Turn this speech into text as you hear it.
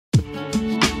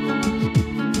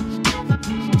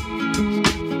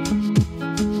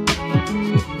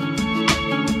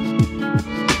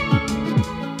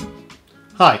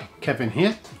Hi, Kevin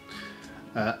here.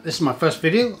 This is my first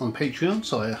video on Patreon,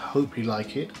 so I hope you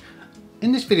like it.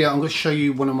 In this video I'm going to show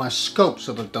you one of my sculpts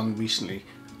that I've done recently.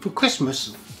 For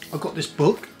Christmas I got this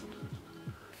book,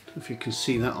 if you can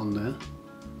see that on there,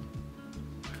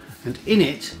 and in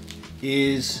it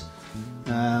is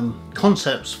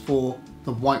concepts for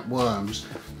the white worms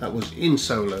that was in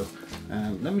Solo.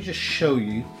 Let me just show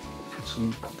you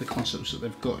some of the concepts that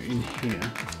they've got in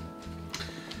here.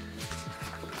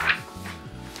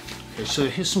 Okay, so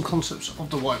here's some concepts of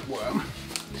the white worm.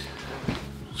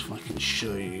 So if I can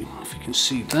show you, if you can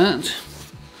see that.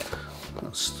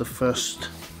 That's the first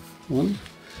one.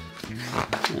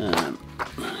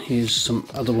 Here's some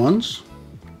other ones.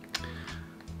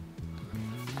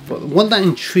 But the one that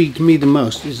intrigued me the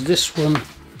most is this one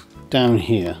down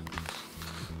here.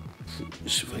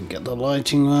 Let's see if I can get the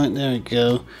lighting right. There we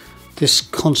go. This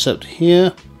concept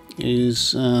here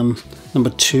is number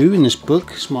 2 in this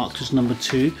book. It's marked as number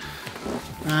 2.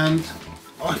 And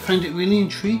I found it really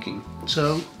intriguing,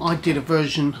 so I did a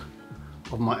version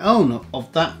of my own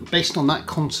of that based on that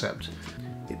concept.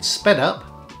 It's sped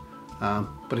up,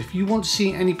 but if you want to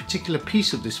see any particular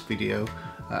piece of this video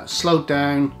slowed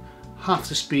down, half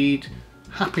the speed,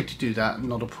 happy to do that,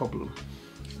 not a problem.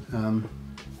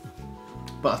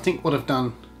 But I think what I've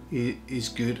done is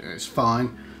good, it's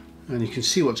fine, and you can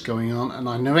see what's going on, and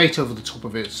I narrate over the top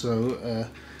of it, so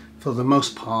for the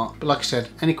most part. But like I said,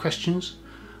 any questions,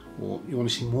 or you want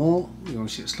to see more, you want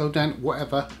to see it slowed down,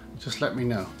 whatever, just let me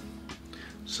know.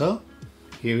 So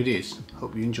here it is.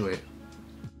 Hope you enjoy it.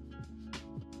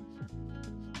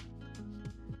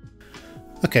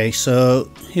 Okay,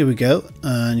 so here we go,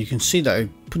 and you can see that I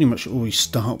pretty much always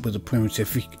start with a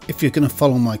primitive. If you're going to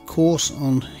follow my course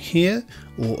on here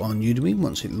or on Udemy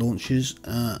once it launches,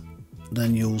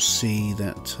 then you'll see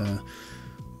that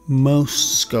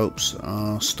most sculpts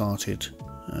are started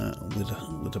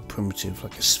with a primitive,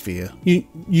 like a sphere,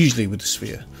 usually with a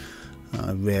sphere.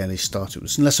 I rarely start it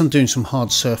with, unless I'm doing some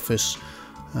hard surface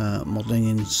modeling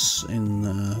in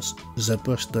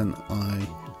ZBrush, then I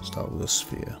start with a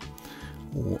sphere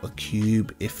or a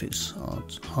cube if it's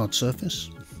hard surface,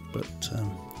 but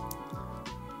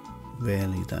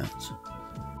rarely that.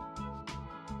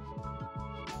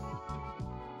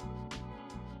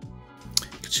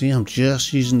 See, I'm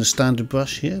just using the standard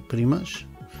brush here, pretty much.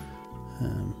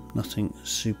 Nothing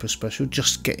super special,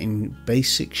 just getting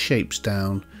basic shapes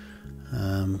down.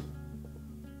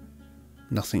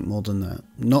 Nothing more than that.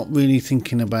 Not really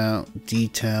thinking about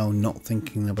detail, not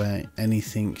thinking about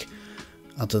anything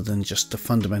other than just the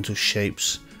fundamental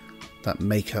shapes that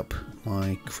make up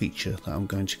my creature that I'm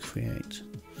going to create.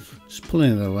 Just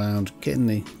pulling it around, getting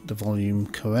the volume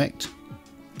correct.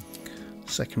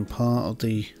 Second part of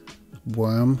the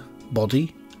worm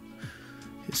body,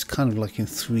 it's kind of like in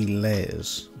 3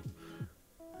 layers,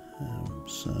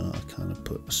 so I kind of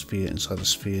put a sphere inside a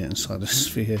sphere inside a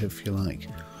sphere, if you like.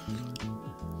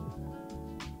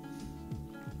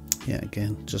 Yeah,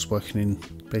 again, just working in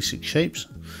basic shapes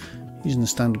using the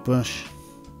standard brush.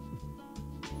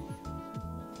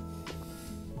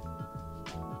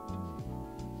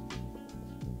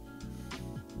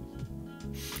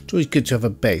 It's always good to have a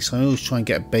base. I always try and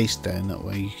get a base down, that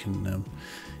way you can you know,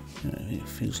 it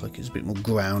feels like it's a bit more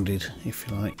grounded, if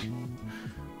you like.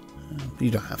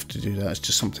 You don't have to do that, it's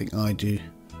just something I do.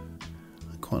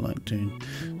 I quite like doing.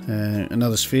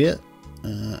 Another sphere.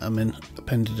 I mean,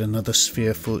 appended another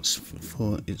sphere for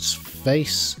its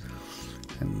face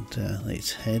and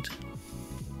its head.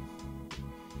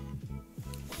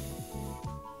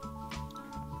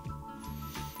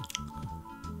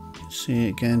 See,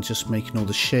 again, just making all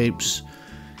the shapes,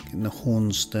 getting the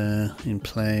horns there in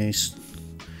place,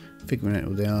 figuring out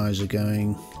where the eyes are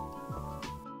going.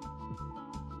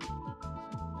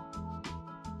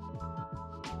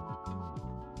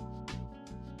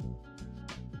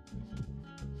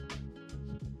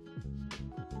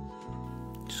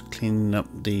 Just cleaning up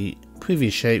the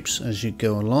previous shapes as you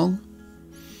go along,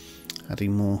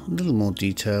 adding a little more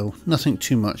detail, nothing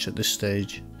too much at this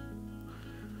stage.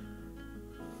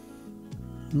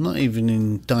 Not even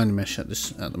in Dynamesh at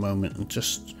the moment. I'm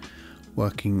just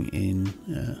working in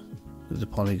with the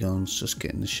polygons, just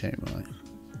getting the shape right.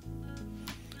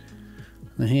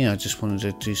 And here I just wanted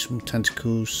to do some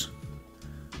tentacles.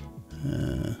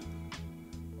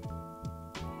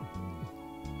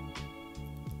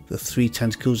 The 3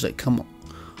 tentacles that come up.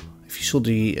 If you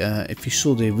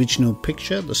saw the original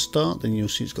picture at the start, then you'll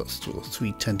see it's got sort of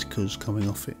 3 tentacles coming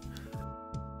off it.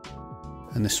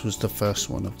 And this was the first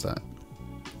one of that.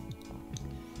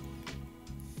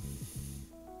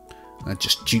 I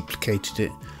just duplicated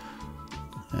it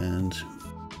and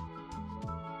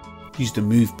use the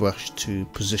move brush to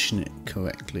position it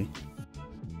correctly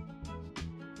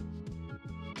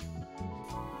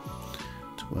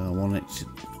to where I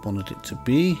wanted it to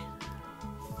be.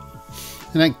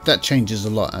 And that changes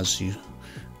a lot as you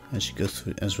go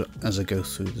through, as I go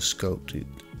through the sculpt. It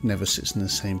never sits in the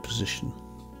same position.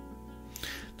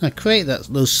 Now create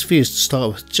those spheres to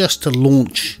start with, just to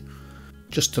launch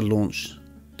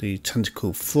the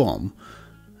tentacle from,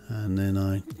 and then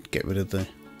I get rid of the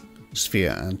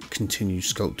sphere and continue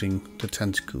sculpting the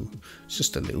tentacle. It's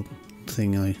just a little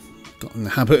thing I got in the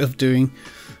habit of doing.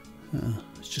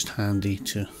 It's just handy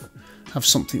to have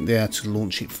something there to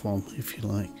launch it from, if you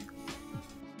like.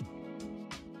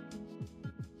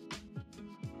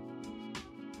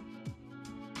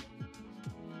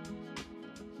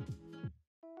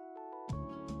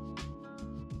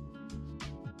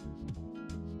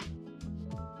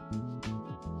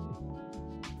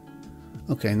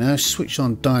 Okay, now switch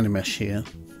on Dynamesh here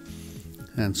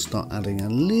and start adding a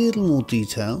little more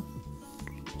detail,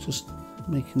 just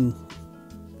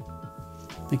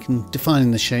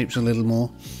defining the shapes a little more,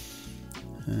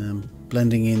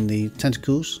 blending in the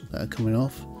tentacles that are coming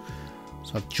off.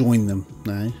 So I've joined them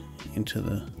now into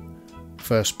the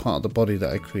first part of the body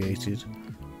that I created.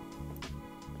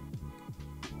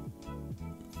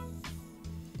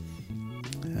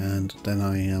 And then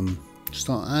I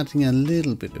start adding a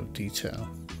little bit of detail,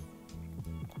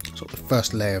 sort of the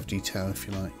first layer of detail, if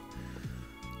you like.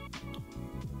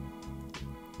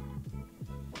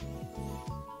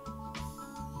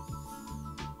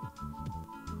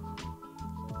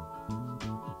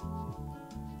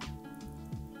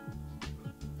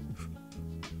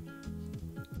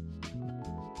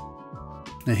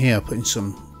 Now here I put in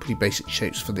some pretty basic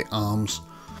shapes for the arms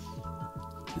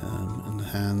and the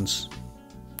hands,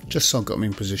 just so I've got them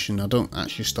in position. I don't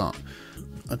actually start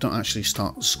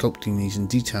sculpting these in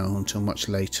detail until much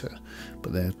later,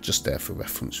 but they're just there for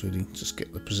reference, really. Just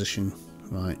get the position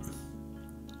right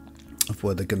of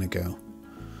where they're going to go.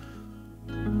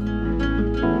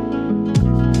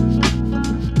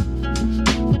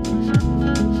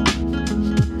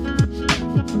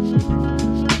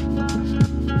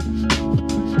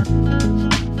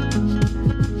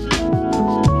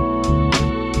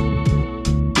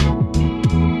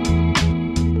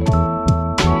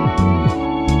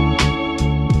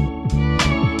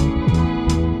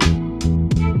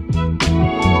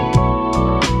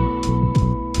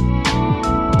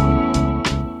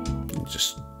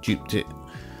 Duped it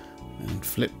and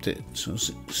flipped it so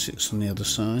it sits on the other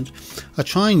side. I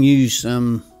try and use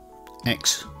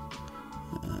X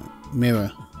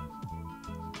mirror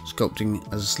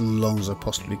sculpting as long as I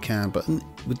possibly can, but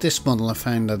with this model I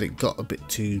found that it got a bit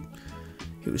too,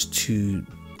 it was too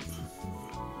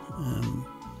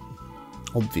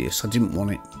obvious. I didn't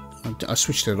want it. I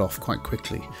switched it off quite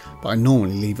quickly, but I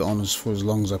normally leave it on for as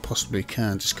long as I possibly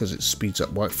can, just because it speeds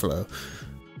up white flow.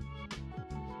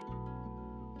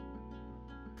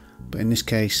 But in this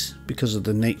case, because of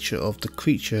the nature of the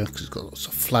creature, because it's got lots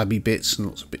of flabby bits and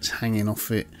lots of bits hanging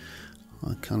off it,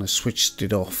 I kind of switched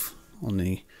it off on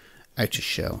the outer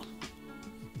shell.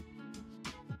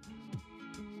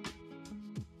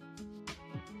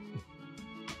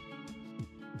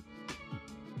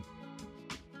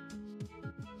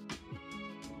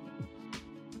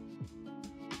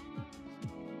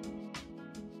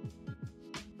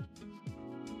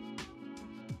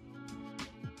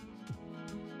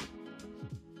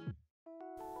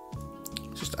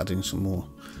 Just adding some more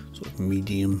sort of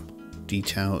medium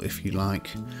detail, if you like,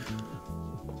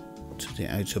 to the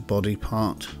outer body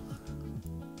part.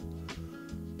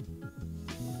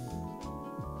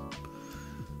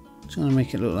 Trying to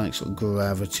make it look like sort of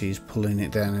gravity is pulling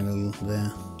it down a little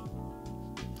there.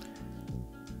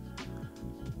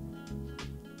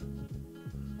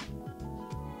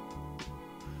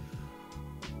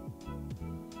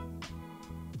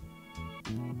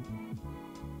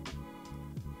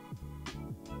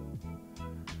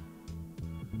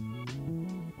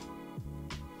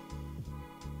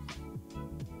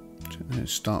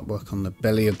 Let's start work on the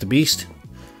belly of the beast.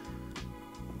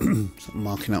 So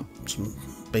marking up some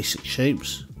basic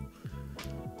shapes.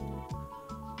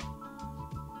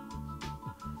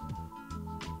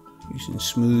 Using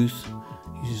smooth,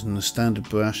 using the standard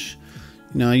brush.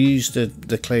 You know, I use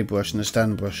the clay brush and the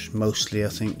standard brush mostly, I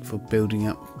think, for building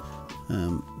up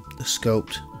the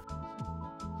sculpt.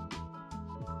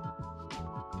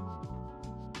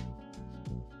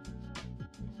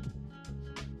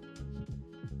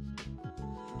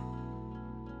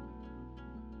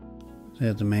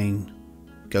 They're the main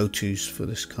go-tos for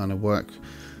this kind of work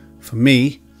for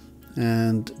me,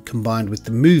 and combined with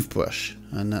the move brush,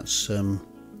 and that's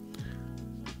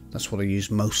that's what I use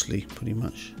mostly, pretty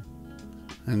much.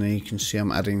 And then you can see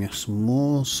I'm adding some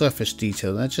more surface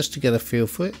detail there just to get a feel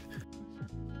for it.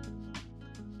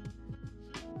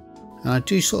 And I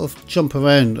do sort of jump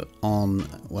around on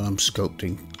when I'm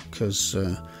sculpting, because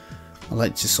I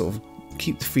like to sort of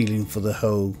keep the feeling for the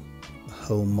whole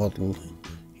model.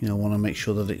 You know, I want to make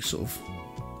sure that it sort of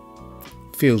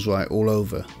feels right all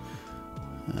over.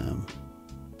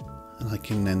 And I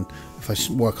can then, if I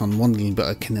work on one little bit,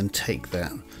 I can then take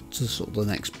that to sort of the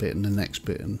next bit and the next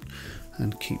bit, and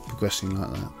keep progressing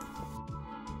like that.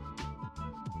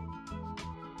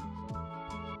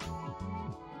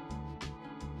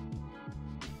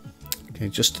 Okay,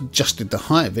 just adjusted the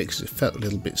height of it because it felt a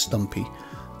little bit stumpy,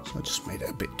 so I just made it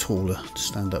a bit taller to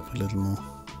stand up a little more.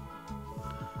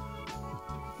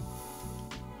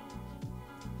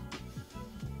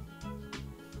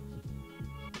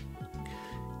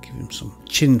 Give him some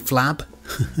chin flab,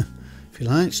 if you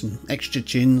like, some extra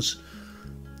chins,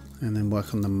 and then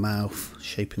work on the mouth,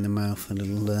 shaping the mouth a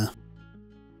little there.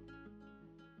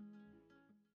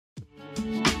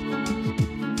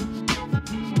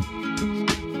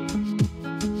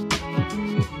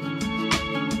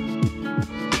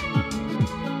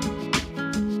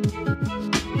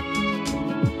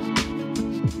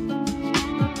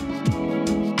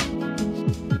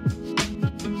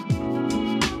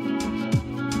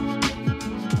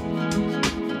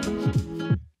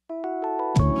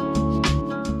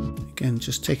 Again,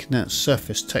 just taking that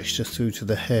surface texture through to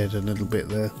the head a little bit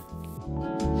there.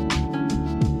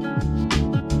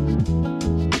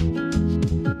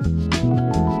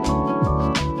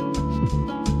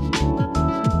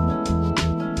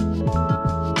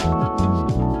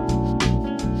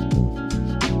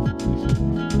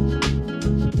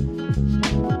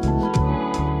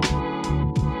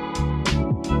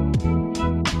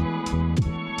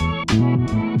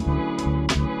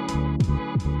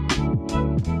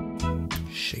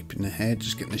 Shaping the head,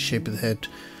 just getting the shape of the head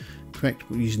correct.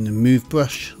 We're using the move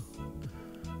brush.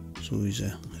 It's always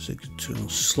a good tool.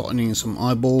 Slotting in some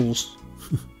eyeballs.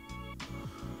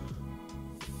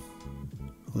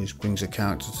 Always brings a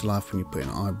character to life when you put in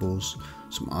eyeballs,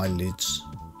 some eyelids.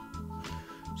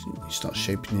 So you start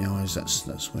shaping the eyes.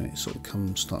 That's when it sort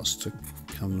of starts to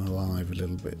come alive a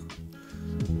little bit.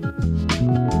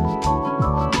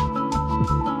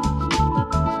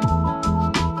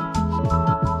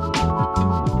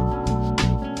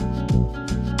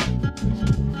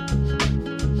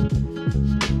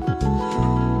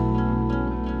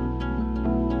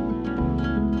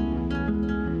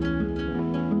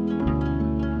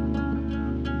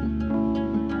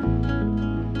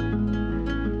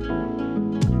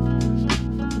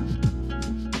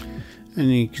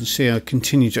 And you can see I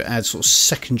continue to add sort of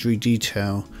secondary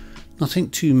detail, nothing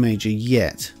too major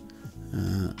yet,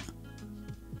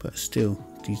 but still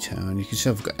detail. And you can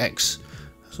see I've got X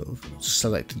sort of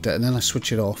selected that, and then I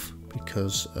switch it off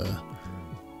because I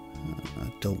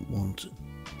don't want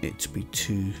it to be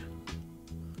too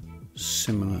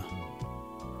similar.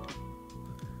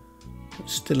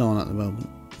 It's still on at the moment.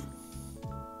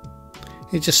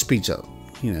 It just speeds up,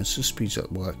 you know, it just speeds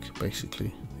up work,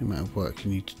 basically, the amount of work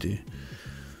you need to do.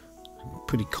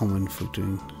 Pretty common for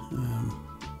doing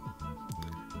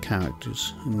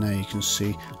characters. And now you can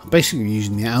see I'm basically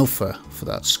using the alpha for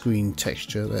that screen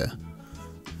texture there,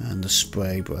 and the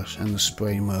spray brush and the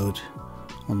spray mode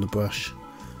on the brush.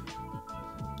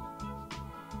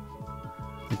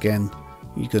 Again,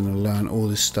 you're going to learn all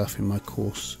this stuff in my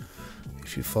course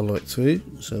if you follow it through,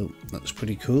 so that's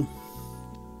pretty cool.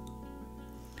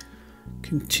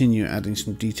 Continue adding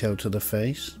some detail to the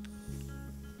face.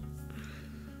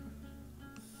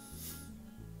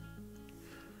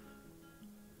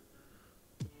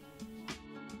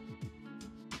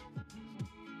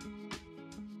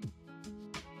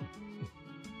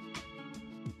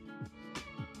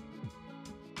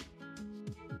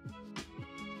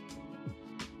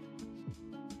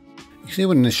 You see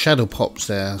when the shadow pops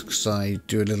there, because I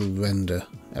do a little render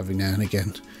every now and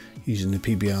again using the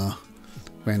PBR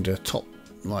render top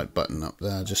right button up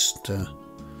there, just to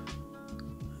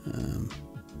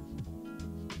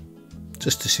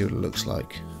see what it looks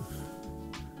like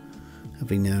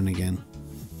every now and again.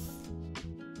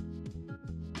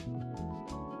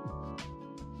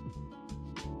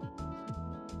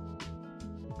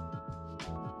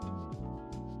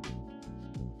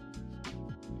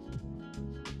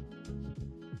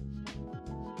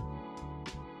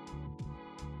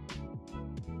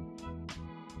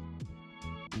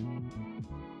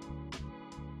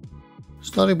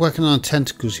 Started working on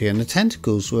tentacles here, and the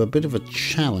tentacles were a bit of a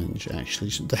challenge actually.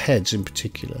 The heads in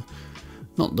particular,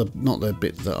 not the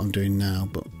bit that I'm doing now,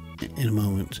 but in a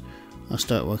moment. I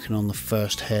started working on the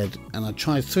first head, and I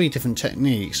tried 3 different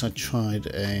techniques. I tried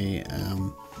a,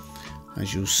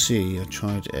 as you'll see, I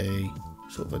tried a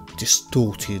sort of a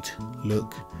distorted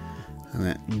look, and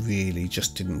that really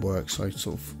just didn't work, so I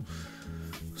sort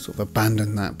of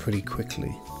abandoned that pretty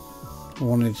quickly. I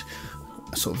wanted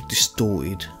a sort of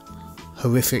distorted,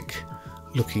 horrific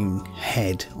looking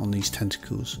head on these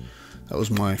tentacles. That was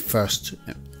my first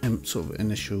sort of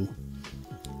initial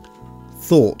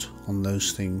thought on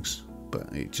those things, but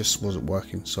it just wasn't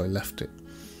working, so I left it,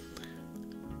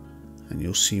 and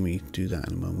you'll see me do that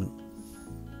in a moment.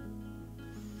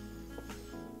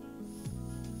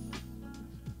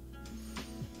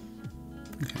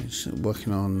 Okay, so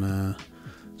working on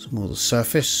some more of the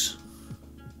surface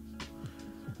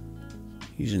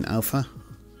using alpha.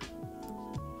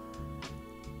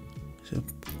 It's a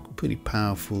pretty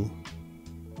powerful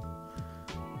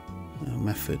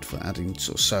method for adding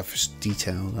sort of surface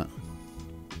detail. That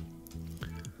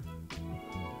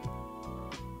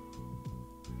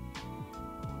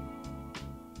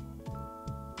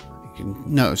you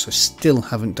can notice I still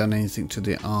haven't done anything to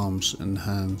the arms and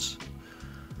hands.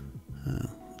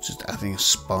 Just adding a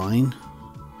spine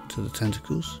to the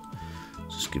tentacles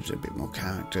just gives it a bit more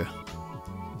character,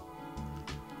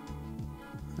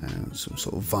 and some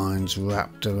sort of vines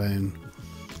wrapped around.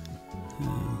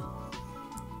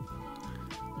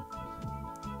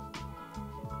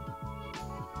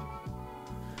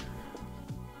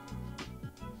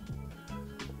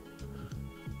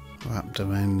 Wrapped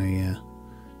around the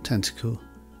tentacle.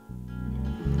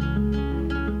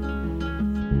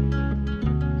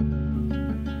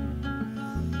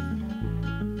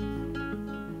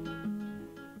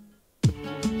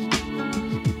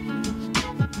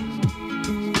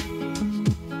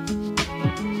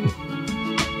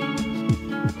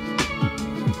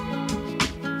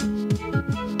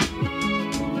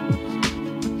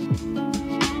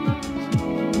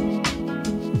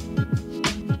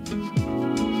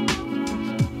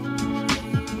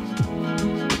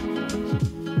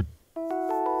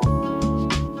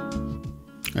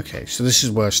 Okay, so this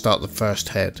is where I start the first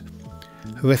head.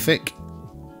 Horrific,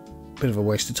 bit of a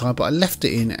waste of time, but I left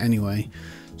it in anyway,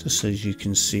 just so you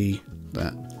can see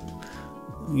that,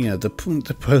 you know, the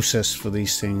process for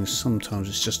these things, sometimes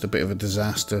it's just a bit of a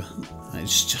disaster.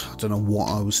 It's just, I don't know what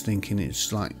I was thinking.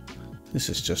 It's like, this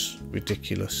is just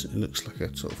ridiculous. It looks like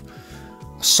a sort of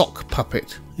a sock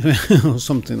puppet or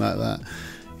something like that.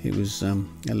 It was a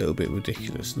little bit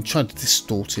ridiculous, and tried to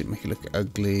distort it, make it look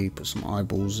ugly, put some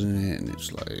eyeballs in it, and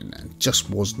it's like, it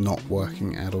just was not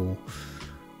working at all.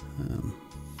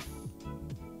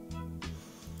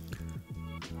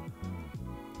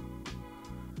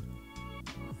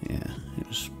 Yeah, it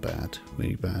was bad,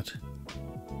 really bad.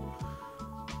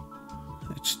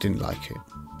 I just didn't like it.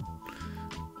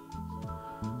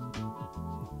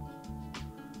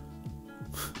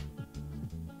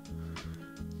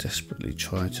 Desperately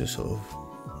try to sort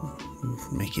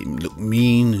of make it look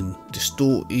mean and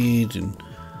distorted, and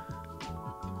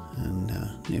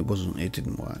it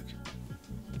didn't work.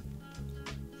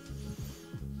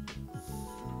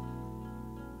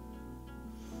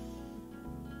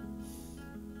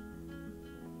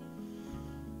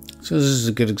 So this is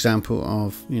a good example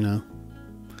of, you know,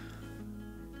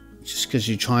 just because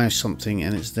you try something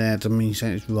and it's there doesn't mean you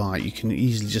say it's right. You can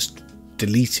easily just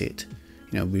delete it.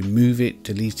 You know, remove it,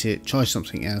 delete it, try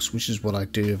something else, which is what I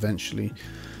do eventually,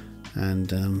 and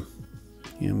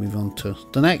you know, move on to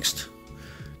the next.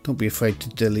 Don't be afraid to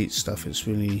delete stuff. It's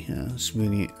really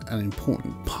an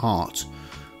important part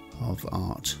of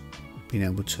art, being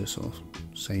able to sort of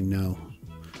say no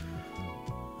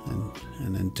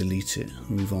and then delete it and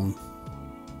move on.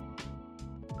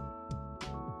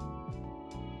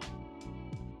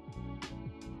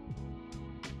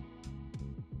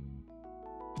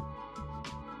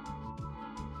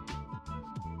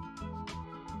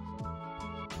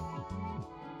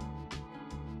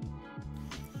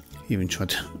 Even tried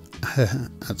to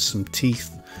add some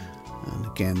teeth, and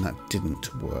again that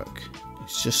didn't work.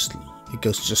 It's just, it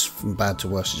goes just from bad to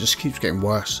worse. It just keeps getting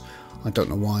worse. I don't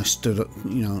know why I stood up,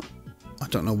 you know, I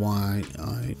don't know why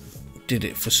I did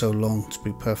it for so long, to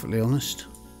be perfectly honest.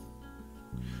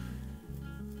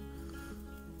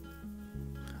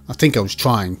 I think I was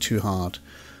trying too hard,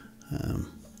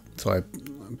 so I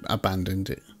abandoned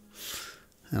it,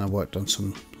 and I worked on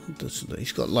some.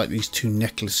 He's got like these 2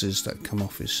 necklaces that come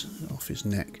off his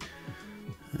neck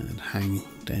and hang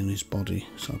down his body,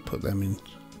 so I put them in.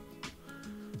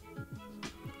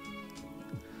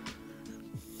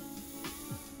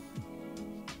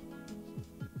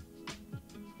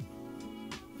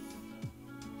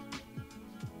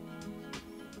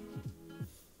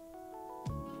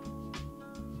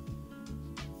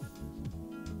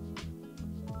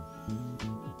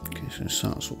 going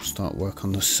to start work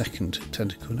on the second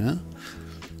tentacle now.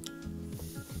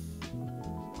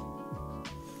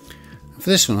 For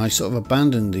this one, I sort of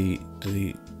abandoned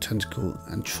the tentacle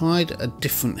and tried a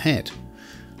different head.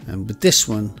 And with this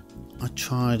one, I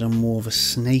tried a more of a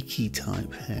snaky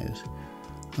type head.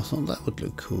 I thought that would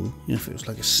look cool, you know, if it was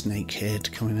like a snake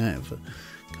head coming out of it,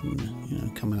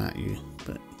 coming at you.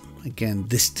 But again,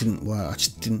 this didn't work. I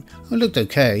just didn't. It looked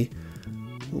okay.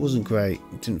 It wasn't great.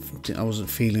 I wasn't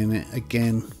feeling it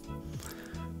again.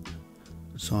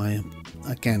 So I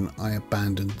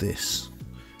abandoned this.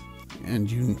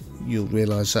 And you'll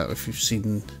realise that if you've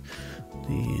seen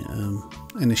the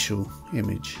initial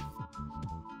image.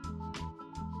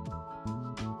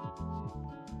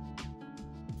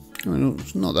 I mean,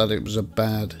 it's not that it was a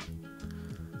bad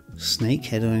snake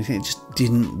head or anything, it just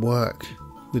didn't work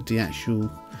with the actual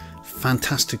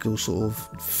fantastical sort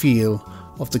of feel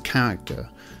of the character.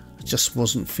 I just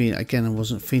wasn't feeling. Again, I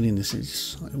wasn't feeling this.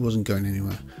 It wasn't going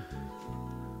anywhere.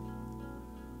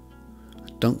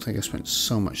 Don't think I spent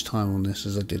so much time on this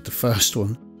as I did the first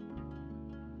one.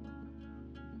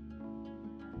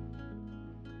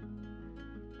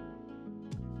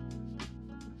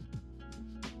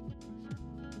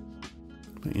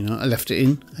 But you know, I left it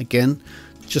in again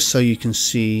just so you can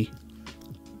see,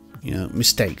 you know,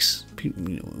 mistakes.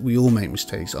 We all make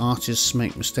mistakes. Artists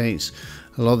make mistakes.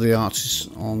 A lot of the artists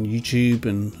on YouTube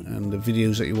and the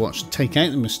videos that you watch take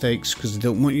out the mistakes because they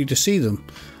don't want you to see them.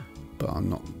 But I'm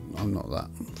not that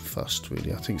fussed,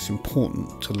 really. I think it's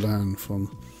important to learn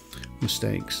from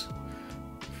mistakes.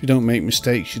 If you don't make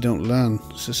mistakes, you don't learn.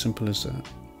 It's as simple as that.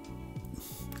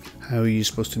 How are you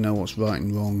supposed to know what's right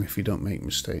and wrong if you don't make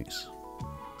mistakes?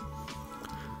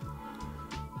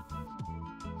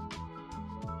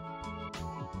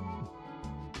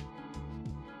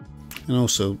 And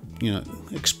also, you know,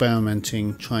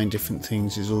 experimenting, trying different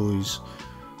things is always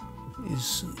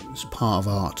is part of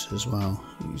art as well.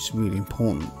 It's really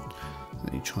important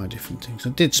that you try different things.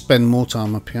 I did spend more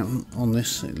time up here on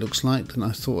this, it looks like, than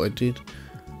I thought I did.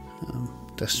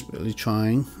 Desperately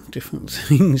trying different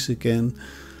things again.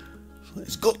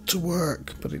 It's got to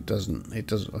work, but it doesn't.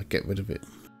 I get rid of it.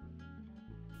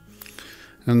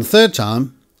 And the third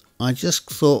time, I just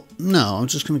thought, no, I'm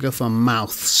just going to go for a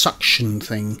mouth suction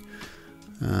thing.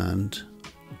 And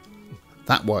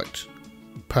that worked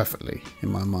perfectly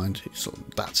in my mind.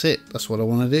 That's it. That's what I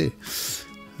want to do.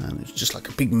 And it's just like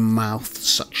a big mouth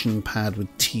suction pad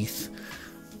with teeth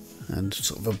and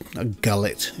sort of a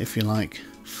gullet, if you like,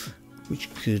 which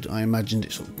I imagined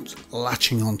it sort of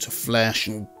latching onto flesh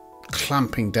and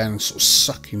clamping down and sort of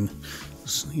sucking,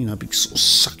 you know, a big sort of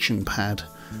suction pad.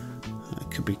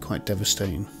 It could be quite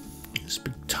devastating. This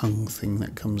big tongue thing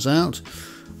that comes out.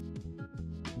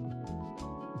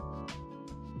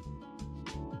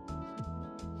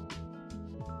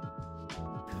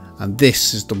 And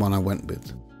this is the one I went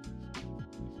with.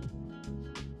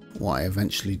 What I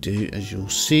eventually do, as you'll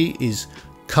see, is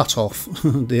cut off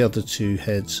the other two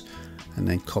heads and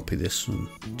then copy this one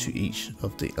to each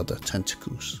of the other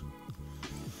tentacles.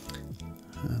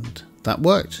 And that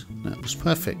worked. That was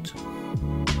perfect.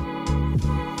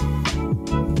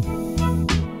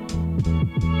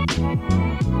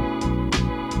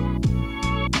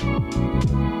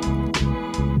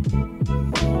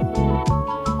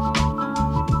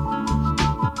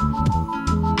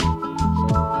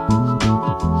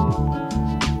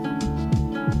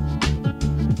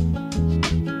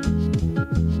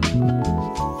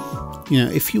 You know,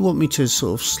 if you want me to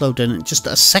sort of slow down just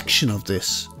a section of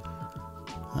this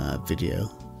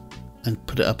video and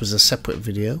put it up as a separate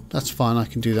video, that's fine. I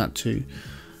can do that too,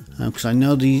 because I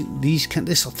know I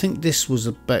think this was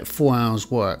about 4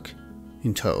 hours work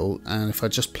in total, and if I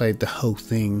just played the whole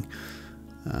thing,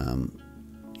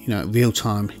 you know, real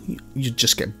time, you'd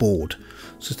just get bored.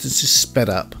 So this is sped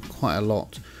up quite a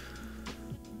lot.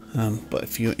 But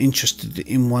if you're interested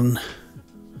in one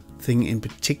thing in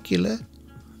particular,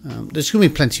 there's going to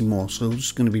be plenty more, so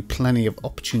there's going to be plenty of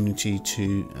opportunity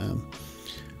to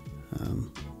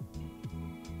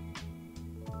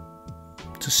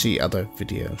see other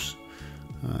videos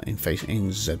in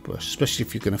ZBrush, especially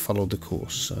if you're going to follow the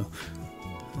course. So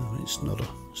it's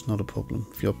not a problem.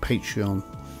 If you're a Patreon,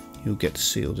 you'll get to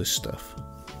see all this stuff,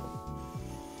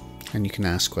 and you can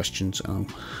ask questions. And I'm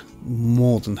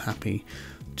more than happy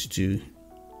to do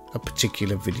a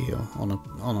particular video on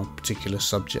a particular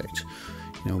subject.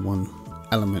 You know, one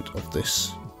element of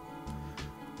this.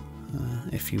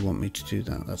 If you want me to do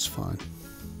that, that's fine.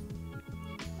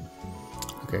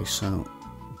 Okay, so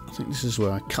I think this is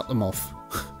where I cut them off.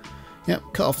 Yep,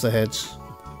 cut off the heads.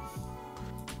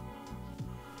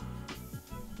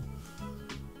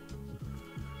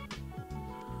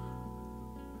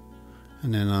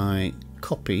 and then I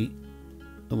copy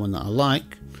the one that I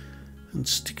like and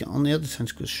stick it on the other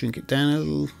tentacle, shrink it down a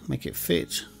little, make it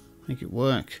fit, make it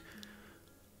work,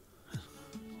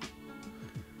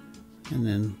 and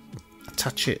then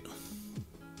attach it,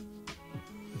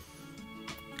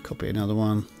 copy another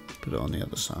one, put it on the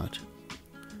other side,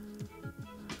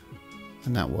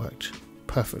 and that worked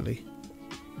perfectly.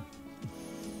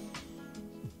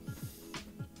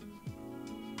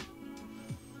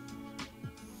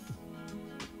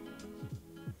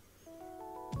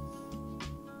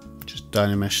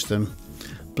 Dynamesh them,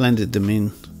 blended them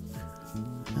in,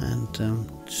 and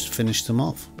just finished them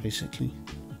off basically.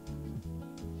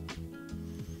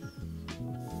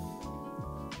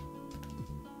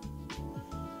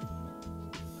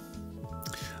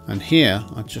 And here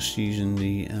I'm just using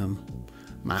the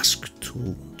mask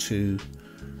tool to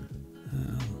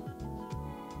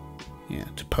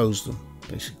to pose them,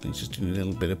 basically just doing a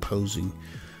little bit of posing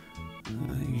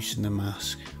using the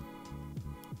mask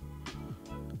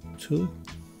tool,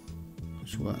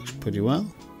 which works pretty well.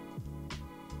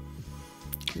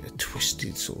 Get a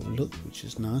twisted sort of look, which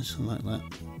is nice. I like that.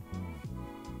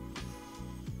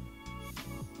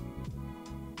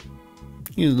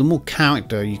 You know, the more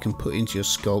character you can put into your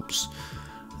sculpts,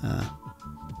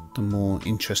 the more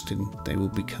interesting they will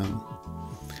become.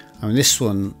 I mean, this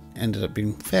one ended up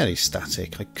being fairly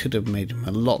static. I could have made him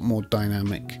a lot more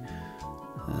dynamic,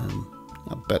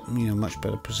 but you know, much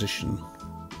better position.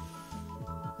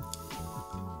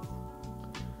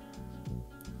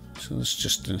 So it's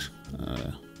just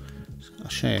I'll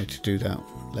show you how to do that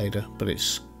later, but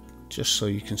it's just so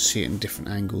you can see it in different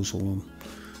angles all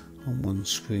on one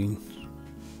screen.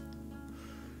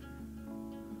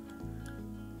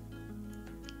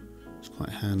 It's quite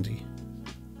handy.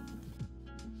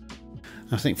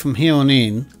 I think from here on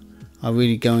in I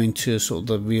really go into sort of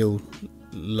the real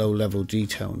low level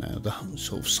detail now, the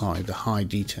sort of side, the high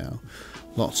detail,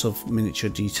 lots of miniature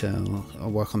detail. I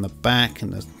work on the back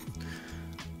and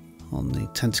on the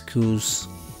tentacles,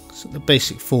 so the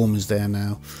basic form is there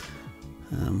now.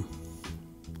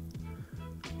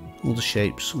 All the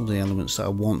shapes, all the elements that I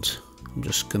want, I'm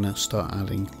just gonna start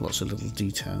adding lots of little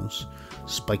details,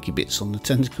 spiky bits on the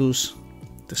tentacles,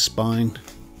 the spine.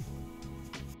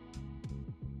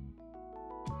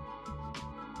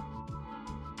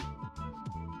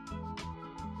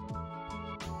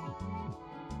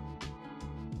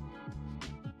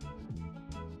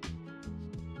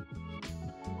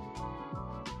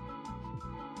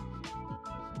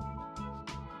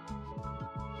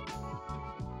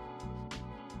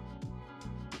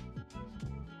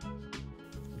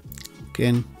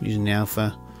 Again, using the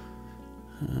alpha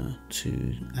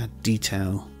to add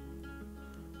detail,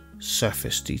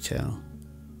 surface detail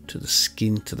to the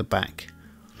skin, to the back.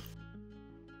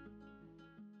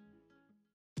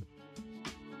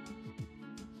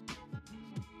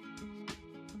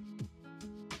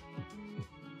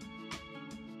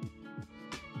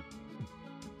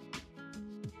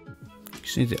 You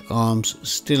see the arms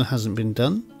still hasn't been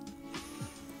done.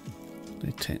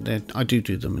 I do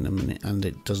them in a minute, and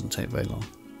it doesn't take very long.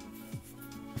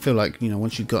 I feel like, you know,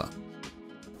 once you've got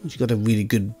a really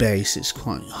good base, it's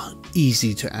quite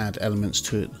easy to add elements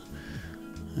to it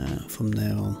from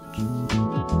there on.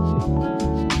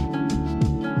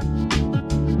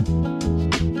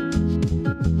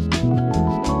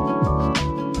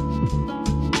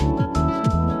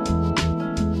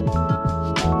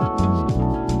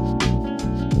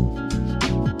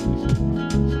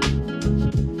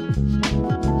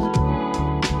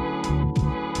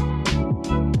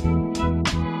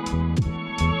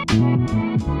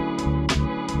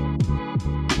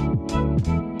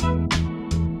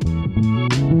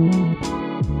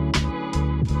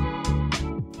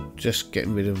 Just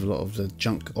getting rid of a lot of the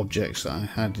junk objects that I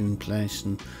had in place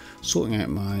and sorting out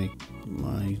my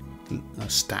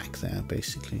stack there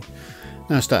basically.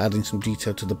 Now I start adding some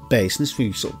detail to the base, and this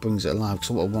really sort of brings it alive,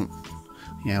 because what I want,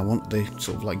 I want the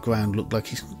sort of like ground look like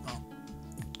he's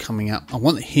coming up. I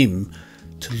want him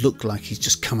to look like he's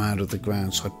just come out of the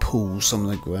ground, so I pull some of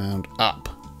the ground up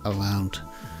around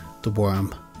the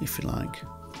worm, if you like.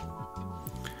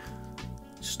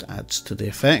 Just adds to the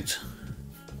effect.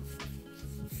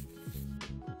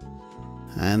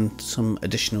 And some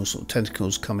additional sort of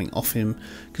tentacles coming off him,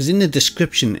 because in the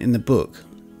description in the book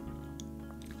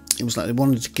it was like they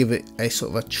wanted to give it a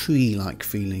sort of a tree like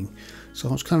feeling, so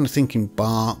I was kind of thinking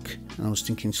bark, and I was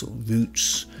thinking sort of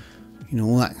roots, you know,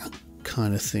 all that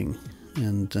kind of thing,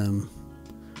 and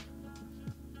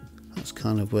that's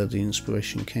kind of where the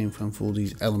inspiration came from for all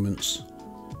these elements,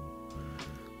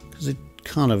 because they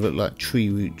kind of look like tree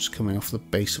roots coming off the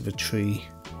base of a tree.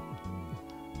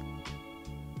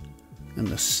 and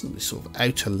the sort of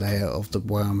outer layer of the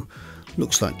worm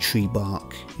looks like tree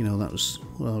bark. You know, that was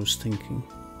what I was thinking.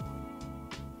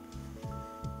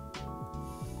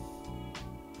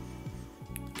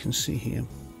 You can see here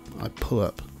I pull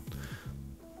up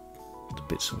the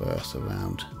bits of earth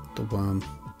around the worm.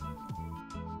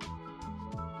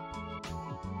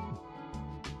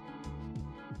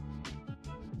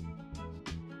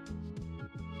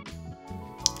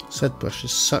 ZBrush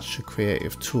is such a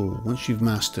creative tool. Once you've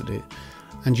mastered it,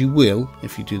 and you will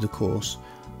if you do the course,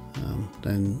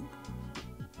 then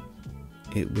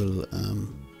it will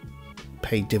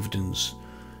pay dividends.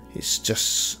 It's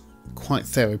just quite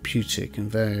therapeutic and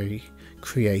very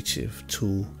creative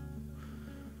tool.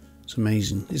 It's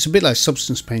amazing. It's a bit like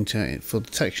Substance Painter for the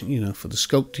texture, you know, for the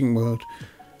sculpting world.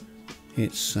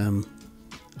 It's a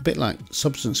bit like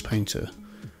Substance Painter.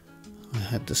 I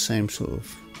had the same sort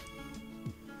of,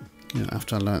 you know,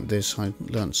 after I learnt this, I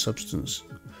learnt Substance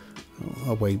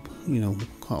away, you know,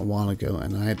 quite a while ago,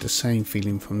 and I had the same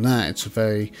feeling from that. It's a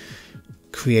very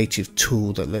creative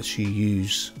tool that lets you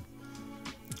use.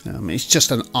 It's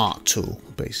just an art tool,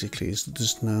 basically.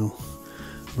 There's no.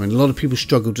 I mean, a lot of people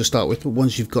struggle to start with, but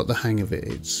once you've got the hang of it,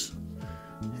 it's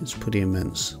pretty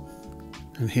immense.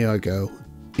 And here I go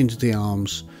into the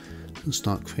arms and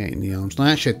start creating the arms. And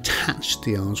I actually attach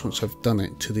the arms once I've done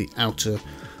it to the outer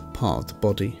part of the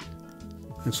body.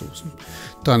 And sort of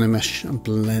dynamesh and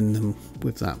blend them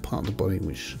with that part of the body,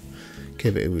 which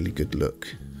gave it a really good look.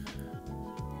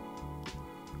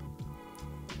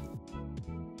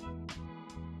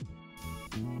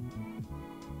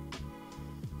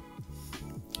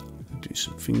 Do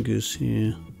some fingers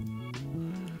here.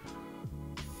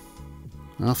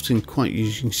 I often quite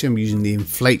use, you can see I'm using the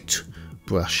inflate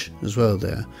brush as well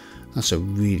there. That's a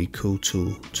really cool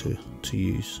tool to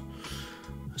use,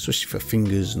 especially for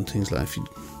fingers and things like that.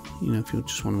 If you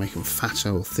just want to make them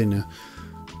fatter or thinner,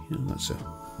 you know, that's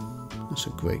a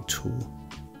great tool,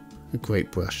 a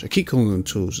great brush. I keep calling them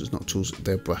tools. It's not tools;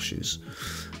 they're brushes,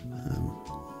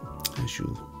 as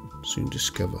you'll soon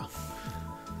discover.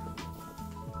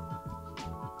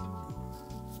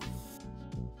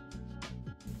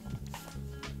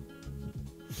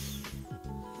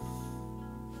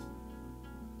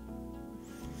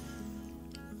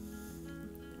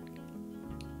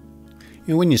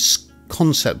 You know, when you're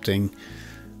concepting,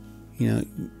 you know,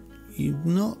 you're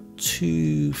not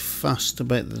too fussed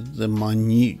about the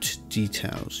minute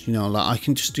details. You know, like I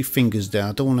can just do fingers there.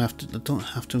 I don't have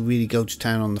to really go to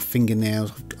town on the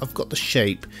fingernails. I've got the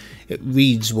shape. It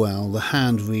reads well. The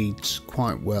hand reads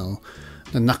quite well.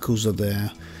 The knuckles are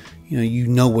there. You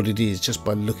know what it is just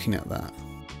by looking at that.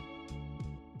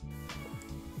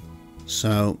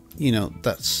 So, you know,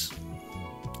 that's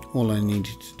all I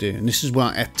needed to do. And this is where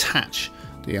I attach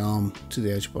the arm to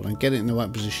the edge board and get it in the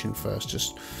right position first,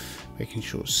 just making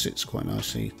sure it sits quite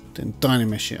nicely, then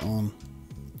dynamesh it on.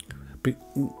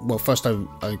 Well, first I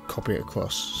copy it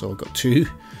across, so I've got two,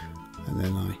 and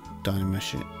then I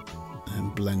dynamesh it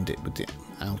and blend it with the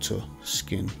outer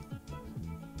skin.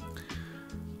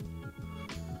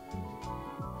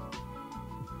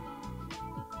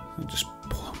 I'm just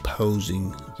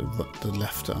posing the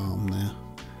left arm there,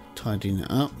 tidying it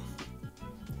up.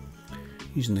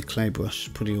 Using the clay brush is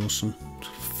pretty awesome.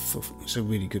 It's a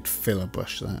really good filler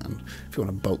brush, that, and if you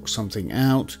want to bulk something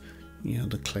out, you know,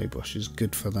 the clay brush is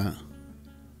good for that.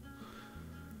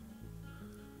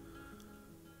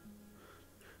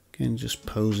 Again, just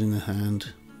posing the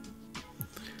hand,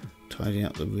 tidying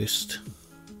up the wrist.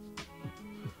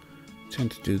 I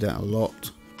tend to do that a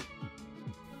lot.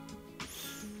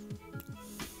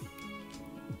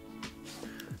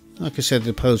 Like I said,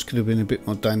 the pose could have been a bit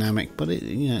more dynamic, but it,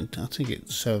 you know, I think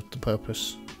it served the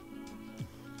purpose.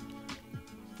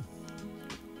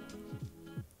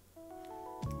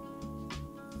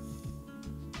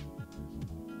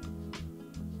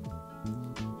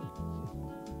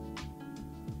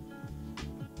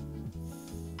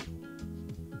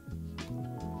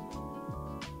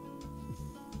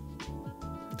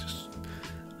 Just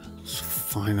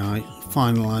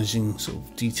finalizing sort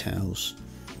of details,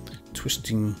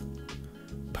 twisting,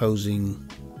 posing,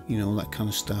 you know, all that kind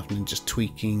of stuff, and then just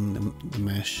tweaking the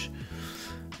mesh.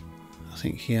 I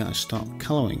think here I start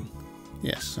colouring.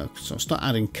 Yes, so I start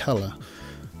adding colour,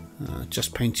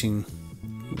 just painting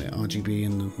the RGB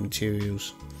and the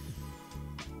materials.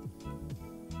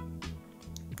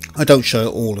 I don't show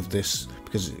all of this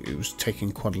because it was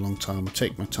taking quite a long time. I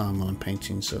take my time when I'm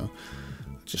painting, so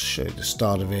I just show the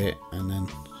start of it and then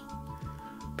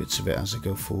bits of it as I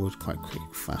go forward, quite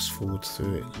quick, fast forward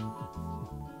through it.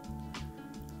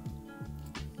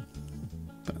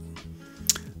 But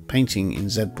painting in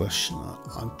ZBrush,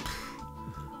 I'm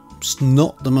Sculpt's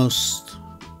not the most,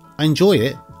 I enjoy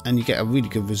it and you get a really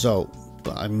good result,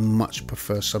 but I much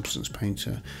prefer Substance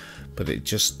Painter. But it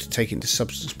just, to take it into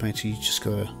Substance Painter, you just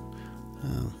gotta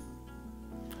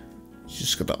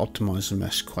optimize the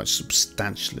mesh quite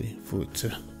substantially for it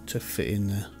to fit in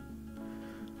there.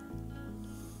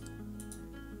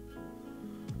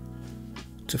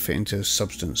 To fit into a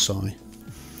substance side.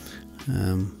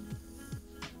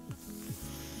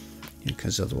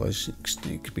 Because otherwise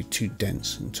it could be too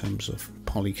dense in terms of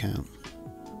poly count.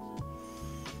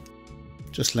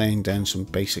 Just laying down some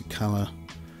basic colour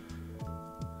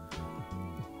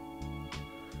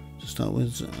to start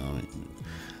with.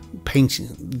 Painting,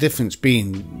 the difference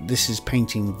being this is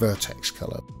painting vertex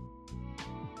colour.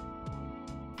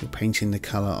 You're painting the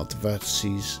colour of the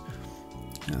vertices.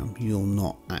 You're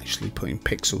not actually putting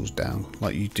pixels down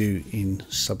like you do in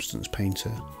Substance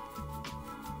Painter.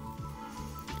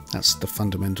 That's the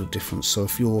fundamental difference. So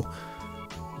if your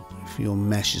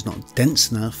mesh is not dense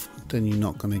enough, then you're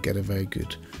not going to get a very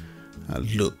good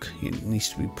look. It needs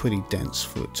to be pretty dense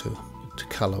for it to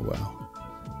colour well.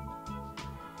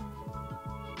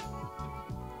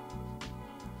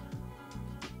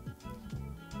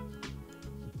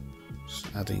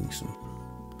 Just adding some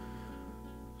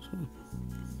sort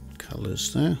of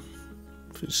colours there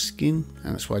for the skin,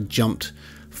 and that's why I jumped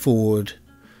forward.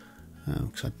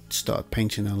 Because I started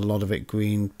painting a lot of it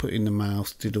green, put in the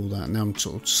mouth, did all that. Now I'm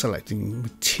sort of selecting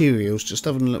materials, just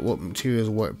having a look what materials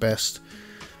work best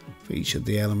for each of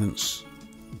the elements.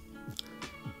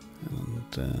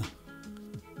 And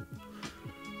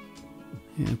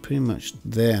yeah, pretty much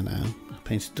there now. I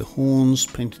painted the horns,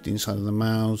 painted the inside of the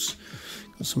mouths,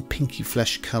 got some pinky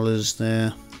flesh colours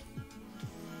there.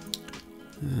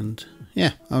 And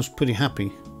yeah, I was pretty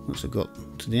happy once I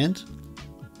got to the end.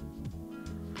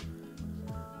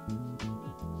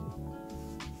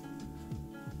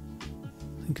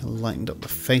 I think I lightened up the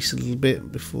face a little bit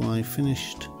before I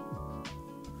finished.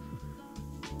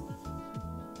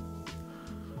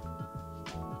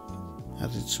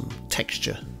 Added some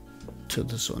texture to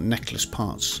the sort of necklace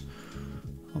parts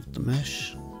of the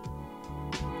mesh.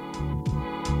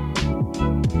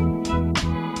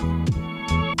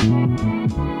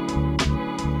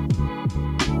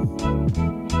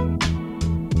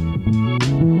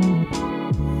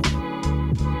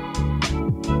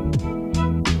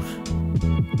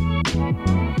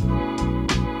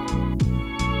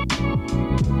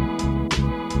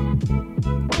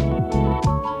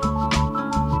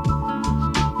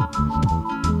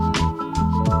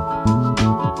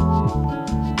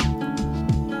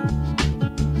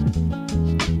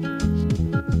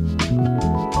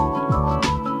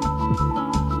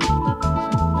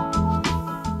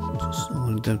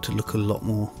 To look a lot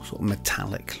more sort of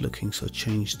metallic looking, so I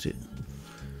changed it.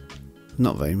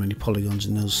 Not very many polygons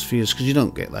in those spheres because you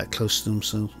don't get that close to them,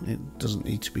 so it doesn't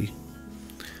need to be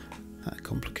that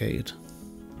complicated.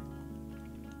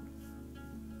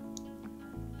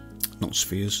 Not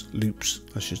spheres, loops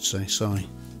I should say, sorry.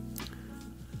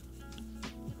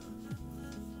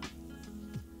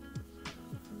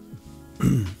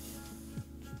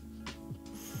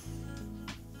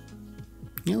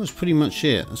 That was pretty much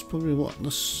it. That's probably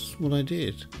what I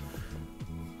did.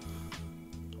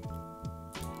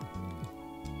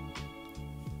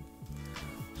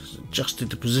 Just adjusted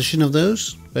the position of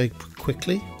those very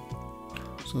quickly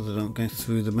so they don't go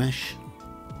through the mesh,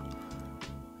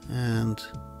 and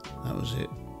that was it.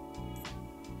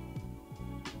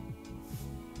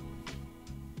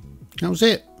 That was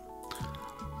it.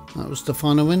 That was the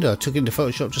final window. I took it into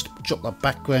Photoshop just to drop that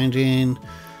background in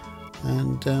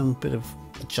and a bit of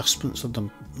adjustments of the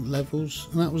levels,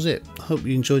 and that was it. I hope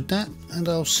you enjoyed that, and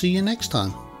I'll see you next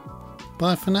time.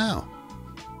 Bye for now.